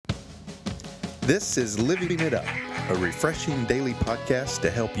This is Living It Up, a refreshing daily podcast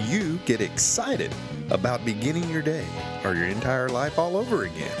to help you get excited about beginning your day or your entire life all over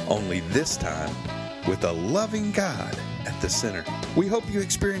again. Only this time with a loving God at the center. We hope you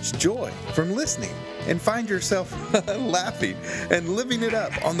experience joy from listening and find yourself laughing and living it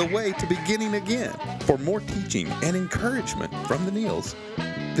up on the way to beginning again. For more teaching and encouragement from the Neils,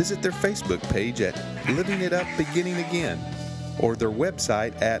 visit their Facebook page at Living It Up Beginning Again or their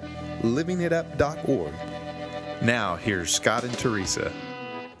website at livingitup.org. Now, here's Scott and Teresa.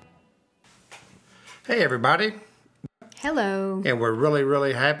 Hey, everybody. Hello. And we're really,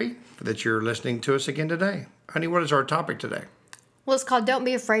 really happy that you're listening to us again today. Honey, what is our topic today? Well, it's called Don't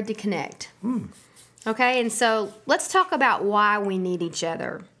Be Afraid to Connect. Okay, and so let's talk about why we need each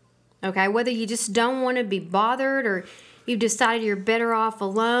other. Okay, whether you just don't want to be bothered or you've decided you're better off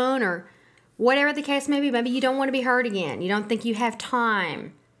alone or whatever the case may be, maybe you don't want to be hurt again. You don't think you have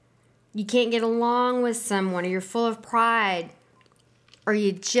time. You can't get along with someone or you're full of pride or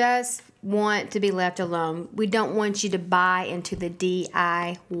you just want to be left alone. We don't want you to buy into the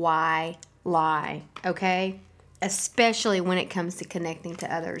DIY lie, okay? Especially when it comes to connecting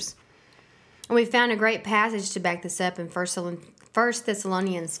to others. And we found a great passage to back this up in 1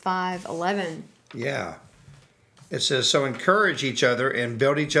 Thessalonians 5:11. Yeah. It says, so encourage each other and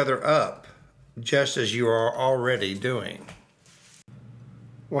build each other up, just as you are already doing.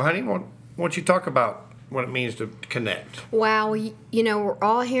 Well, honey, why don't you talk about what it means to connect? Wow, you know, we're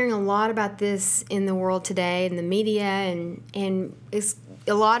all hearing a lot about this in the world today, in the media, and it's,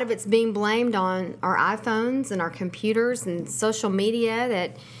 a lot of it's being blamed on our iPhones and our computers and social media,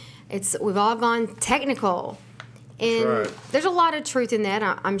 that we've all gone technical. And right. There's a lot of truth in that,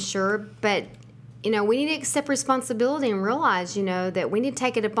 I'm sure, but you know, we need to accept responsibility and realize, you know, that we need to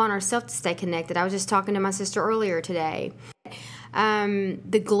take it upon ourselves to stay connected. I was just talking to my sister earlier today.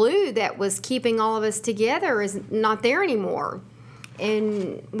 The glue that was keeping all of us together is not there anymore.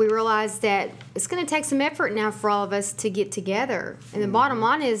 And we realized that it's going to take some effort now for all of us to get together. And the bottom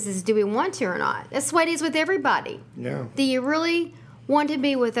line is do we want to or not? That's the way it is with everybody. Yeah. Do you really want to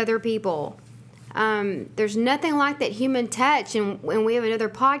be with other people? There's nothing like that human touch. And we have another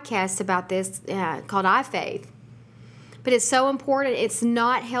podcast about this called iFaith. But it's so important. It's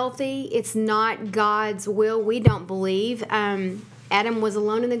not healthy. It's not God's will. We don't believe. Adam was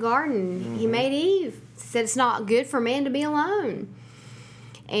alone in the garden. He made Eve. He said it's not good for man to be alone.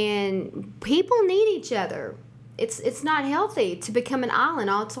 And people need each other. It's not healthy to become an island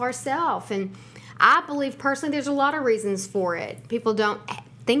all to ourselves. And I believe personally there's a lot of reasons for it. People don't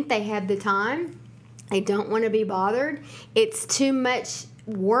think they have the time. They don't want to be bothered. It's too much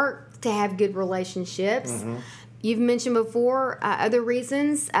work to have good relationships. You've mentioned before other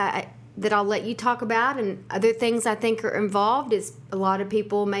reasons that I'll let you talk about, and other things I think are involved is a lot of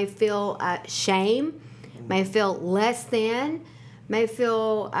people may feel shame, may feel less than, may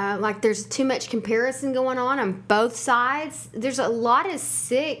feel like there's too much comparison going on both sides. There's a lot of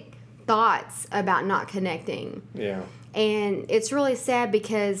sick thoughts about not connecting. Yeah. And it's really sad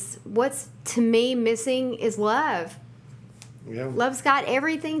because what's, to me, missing is love. Yeah. Love's got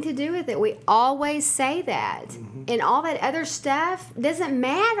everything to do with it. We always say that. And all that other stuff doesn't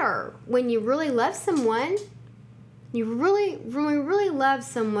matter. When you really love someone, when we really love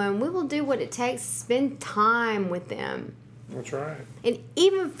someone, we will do what it takes to spend time with them. That's right. And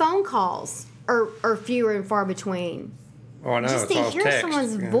even phone calls are fewer and far between. Oh, I know. Just it's to all hear text.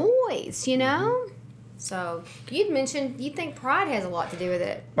 someone's voice, you know? So you'd mentioned you think pride has a lot to do with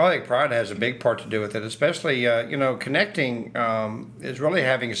it. Well, I think pride has a big part to do with it, especially, connecting is really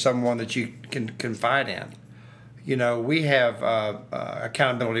having someone that you can confide in. You know, we have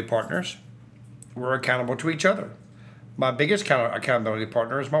accountability partners. We're accountable to each other. My biggest accountability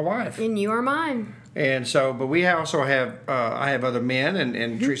partner is my wife. And you are mine. And so, but we also have, I have other men,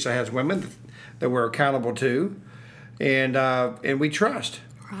 and Teresa has women that we're accountable to, and we trust.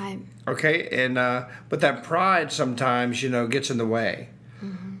 Right. Okay, and but that pride sometimes, gets in the way,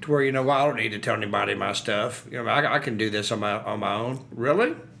 to where well, I don't need to tell anybody my stuff. I can do this on my own.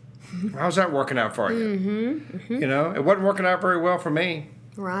 Really? How's that working out for you? It wasn't working out very well for me.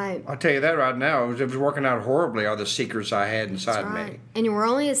 Right. I'll tell you that right now. It was working out horribly. All the secrets I had inside me. And we're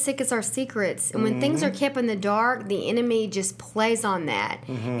only as sick as our secrets. And when things are kept in the dark, the enemy just plays on that,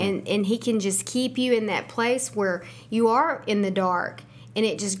 and he can just keep you in that place where you are in the dark. And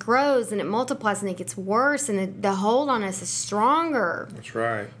it just grows and it multiplies and it gets worse and the hold on us is stronger. That's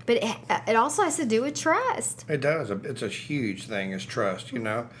right. But it also has to do with trust. It does. It's a huge thing is trust,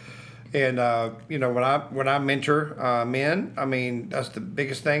 And when I mentor men, I mean that's the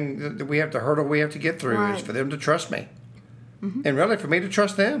biggest thing that we have to hurdle we have to get through is for them to trust me, and really for me to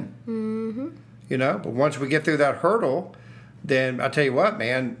trust them. But once we get through that hurdle, then I tell you what,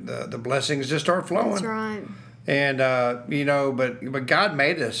 man, the blessings just start flowing. That's right. And but God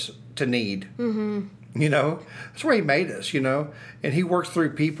made us to need. Mm-hmm. That's where He made us. And He works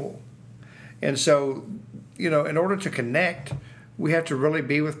through people. And so, in order to connect, we have to really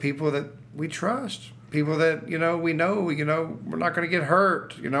be with people that we trust, people that we know. We're not going to get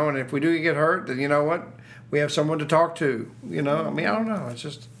hurt. And if we do get hurt, then you know what, we have someone to talk to. I don't know. It's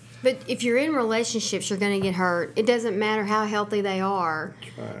just. But if you're in relationships, you're going to get hurt. It doesn't matter how healthy they are,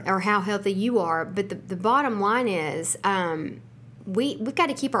 right, or how healthy you are. But the bottom line is, we've got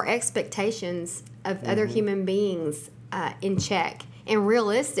to keep our expectations of other human beings in check and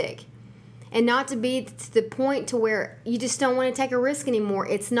realistic, and not to be to the point to where you just don't want to take a risk anymore.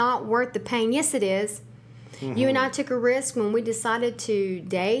 It's not worth the pain. Yes, it is. Mm-hmm. You and I took a risk when we decided to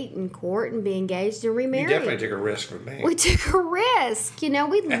date and court and be engaged and remarry. You definitely took a risk with me. We took a risk. We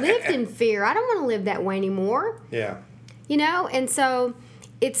lived in fear. I don't want to live that way anymore. Yeah. And so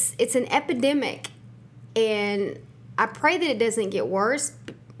it's an epidemic, and I pray that it doesn't get worse,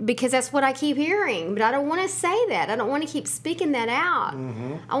 because that's what I keep hearing. But I don't want to say that. I don't want to keep speaking that out.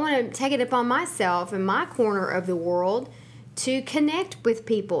 Mm-hmm. I want to take it upon myself in my corner of the world to connect with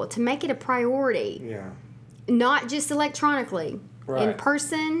people, to make it a priority. Yeah. Not just electronically, right, in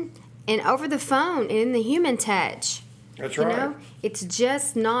person and over the phone and in the human touch. That's right. It's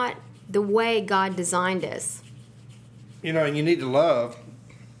just not the way God designed us. And you need to love,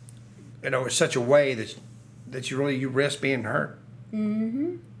 in such a way that you risk being hurt.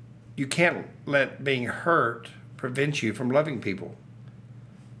 Mm-hmm. You can't let being hurt prevent you from loving people.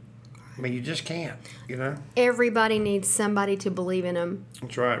 You just can't, Everybody needs somebody to believe in them.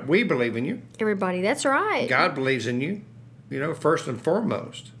 That's right. We believe in you. Everybody, that's right. God believes in you, first and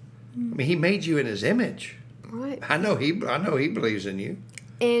foremost. He made you in His image. Right. I know He believes in you.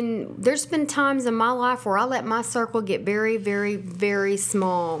 And there's been times in my life where I let my circle get very, very, very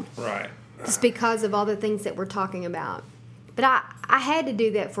small. Right. Just because of all the things that we're talking about. But I had to do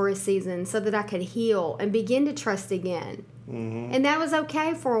that for a season so that I could heal and begin to trust again. Mm-hmm. And that was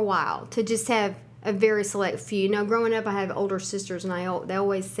okay for a while, to just have a very select few. Growing up, I have older sisters, and they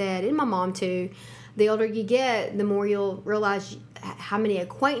always said, and my mom too, the older you get, the more you'll realize how many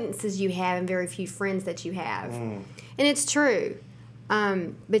acquaintances you have and very few friends that you have. Mm. And it's true.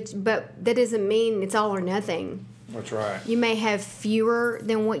 But that doesn't mean it's all or nothing. That's right. You may have fewer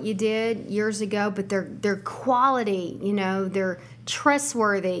than what you did years ago, but they're quality. They're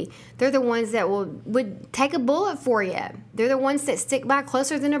trustworthy. They're the ones that would take a bullet for you. They're the ones that stick by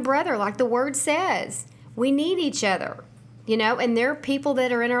closer than a brother, like the word says. We need each other, and there are people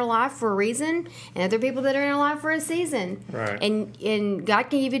that are in our life for a reason, and other people that are in our life for a season. Right. And God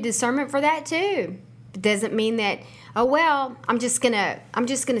can give you discernment for that too. It doesn't mean that, I'm just gonna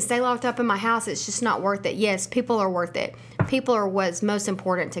stay locked up in my house. It's just not worth it. Yes, people are worth it. People are what's most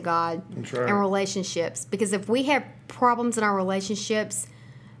important to God. That's right. And relationships. Because if we have problems in our relationships,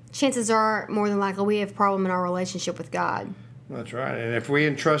 chances are more than likely we have a problem in our relationship with God. That's right. And if we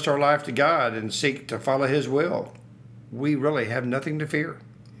entrust our life to God and seek to follow His will, we really have nothing to fear.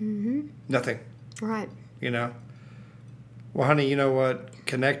 Mm-hmm. Nothing. Right. Well, honey, you know what?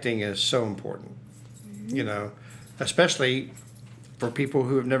 Connecting is so important. Mm-hmm. Especially for people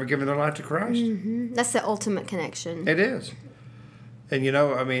who have never given their life to Christ. Mm-hmm. That's the ultimate connection. It is. And, you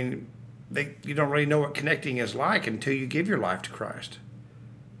don't really know what connecting is like until you give your life to Christ.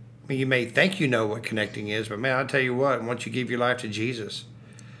 You may think you know what connecting is, but, man, I'll tell you what, once you give your life to Jesus,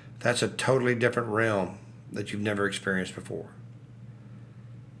 that's a totally different realm that you've never experienced before.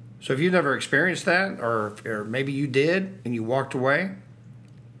 So if you've never experienced that, or maybe you did and you walked away,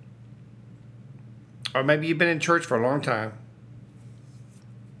 or maybe you've been in church for a long time,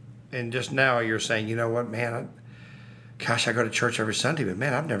 and just now you're saying, you know what, man, I go to church every Sunday, but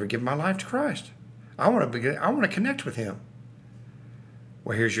man, I've never given my life to Christ. I want to connect with Him.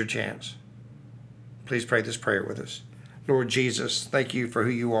 Well, here's your chance. Please pray this prayer with us. Lord Jesus, thank you for who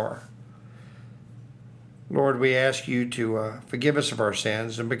you are. Lord, we ask you to forgive us of our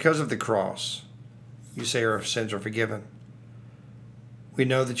sins, and because of the cross, you say our sins are forgiven. We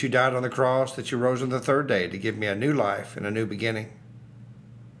know that you died on the cross, that you rose on the third day to give me a new life and a new beginning.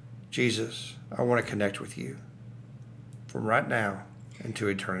 Jesus, I want to connect with you from right now into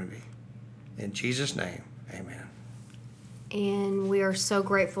eternity. In Jesus' name, amen. And we are so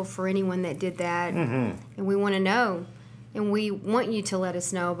grateful for anyone that did that. Mm-hmm. And we want to know. And we want you to let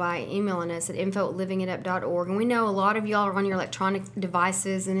us know by emailing us at info@livingitup.org. And we know a lot of y'all are on your electronic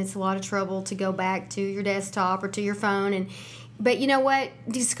devices, and it's a lot of trouble to go back to your desktop or to your phone. But you know what?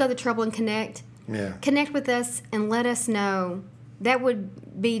 Just go the trouble and connect. Yeah. Connect with us and let us know that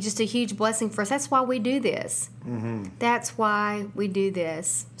would be just a huge blessing for us. That's why we do this. Mm-hmm. That's why we do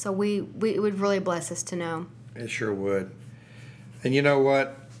this. So it would really bless us to know. It sure would. And you know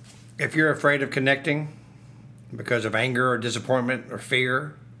what? If you're afraid of connecting because of anger or disappointment or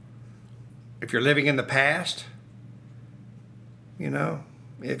fear, if you're living in the past,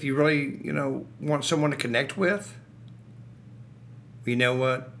 if you really, want someone to connect with, you know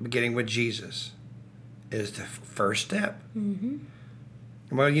what? Beginning with Jesus is the first step. Mm-hmm.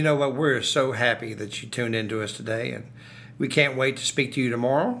 Well, you know what? We're so happy that you tuned into us today, and we can't wait to speak to you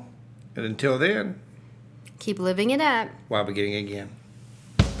tomorrow. And until then, keep living it up while beginning again.